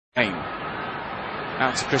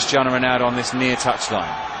Out to Cristiano Ronaldo on this near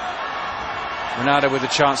touchline. Ronaldo with a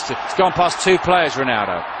chance to... It's gone past two players,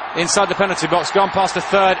 Ronaldo. Inside the penalty box, gone past the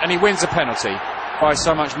third, and he wins a penalty. Why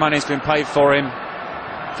so much money has been paid for him.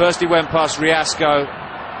 First he went past Riasco,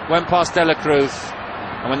 went past De La Cruz,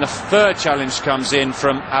 and when the third challenge comes in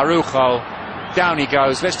from Araujo, down he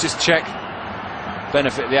goes. Let's just check.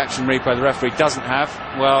 Benefit of the action replay the referee doesn't have.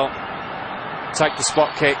 Well, take the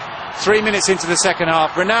spot kick. 3 minutes into the second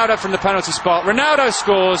half, Ronaldo from the penalty spot. Ronaldo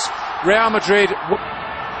scores. Real Madrid.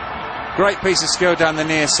 Great piece of skill down the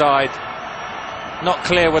near side. Not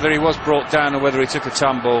clear whether he was brought down or whether he took a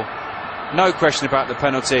tumble. No question about the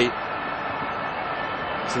penalty.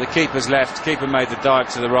 So the keeper's left. Keeper made the dive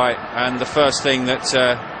to the right, and the first thing that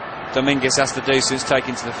Dominguez has to do since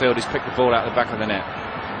taking to the field is pick the ball out the back of the net.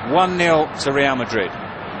 1-0 to Real Madrid.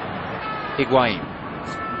 Higuain.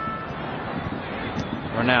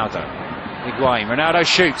 Ronaldo. Higuain. Ronaldo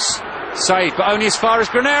shoots. Saved, but only as far as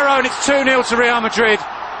Granero, and it's 2-0 to Real Madrid.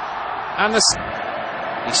 And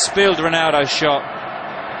he spilled Ronaldo's shot.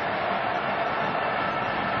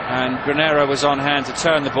 And Granero was on hand to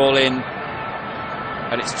turn the ball in.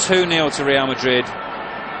 And it's 2-0 to Real Madrid.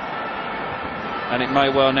 And it may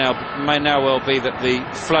now well be that the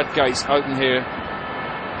floodgates open here.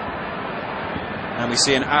 And we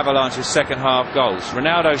see an avalanche of second half goals.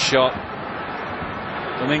 Ronaldo's shot.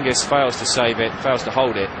 Dominguez fails to save it, fails to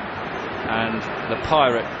hold it. And the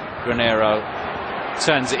pirate, Granero,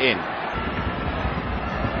 turns it in.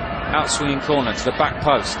 Outswinging corner to the back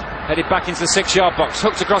post. Headed back into the 6-yard box.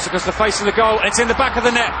 Hooked across the face of the goal. And it's in the back of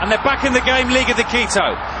the net. And they're back in the game, Liga de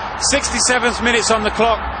Quito. 67th minutes on the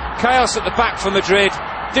clock. Chaos at the back for Madrid.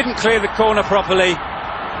 Didn't clear the corner properly.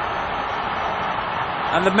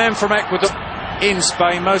 And the men from Ecuador in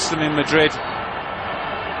Spain, most of them in Madrid.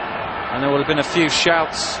 And there will have been a few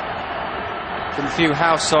shouts from a few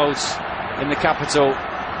households in the capital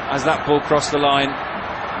as that ball crossed the line.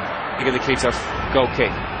 Liga de Quito goal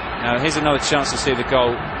kick. Now here's another chance to see the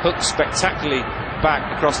goal. Hooked spectacularly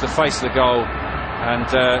back across the face of the goal, and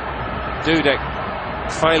Dudek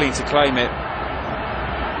failing to claim it,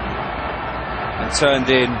 and turned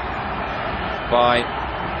in by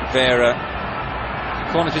Vera.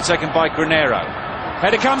 Corner to be taken by Granero.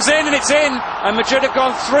 Header comes in and it's in, and Madrid have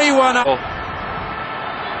gone 3-1 up.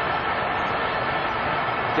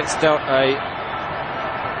 Gets dealt a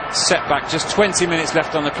setback. Just 20 minutes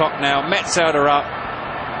left on the clock now. Metzelder are up.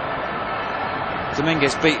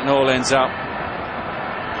 Dominguez beaten all ends up.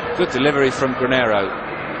 Good delivery from Granero,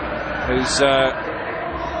 who's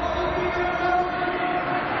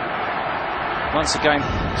once again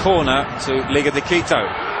corner to Liga de Quito,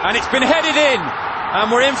 and it's been headed in,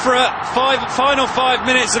 and we're in for a final 5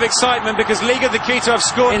 minutes of excitement, because Liga de Quito have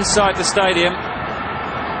scored inside the stadium.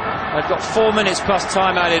 They've got 4 minutes plus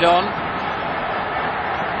time added on,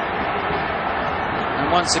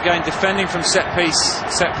 and once again defending from set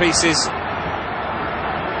pieces.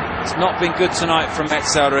 It's not been good tonight from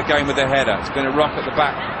Metzelder, again with a header. It's been a rock at the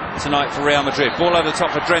back tonight for Real Madrid. Ball over the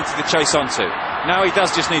top for Drenthe to chase onto. Now he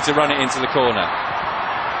does just need to run it into the corner.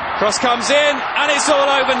 Cross comes in, and it's all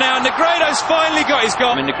over now. Negredo's finally got his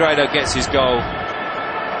goal. Negredo gets his goal.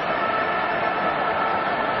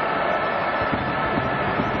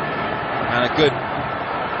 And a good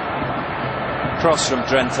cross from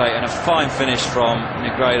Drenthe, and a fine finish from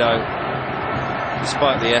Negredo,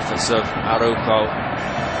 despite the efforts of Araujo.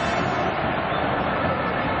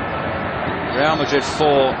 Real Madrid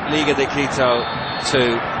 4, Liga de Quito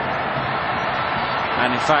 2.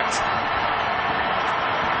 And in fact,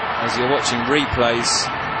 as you're watching replays,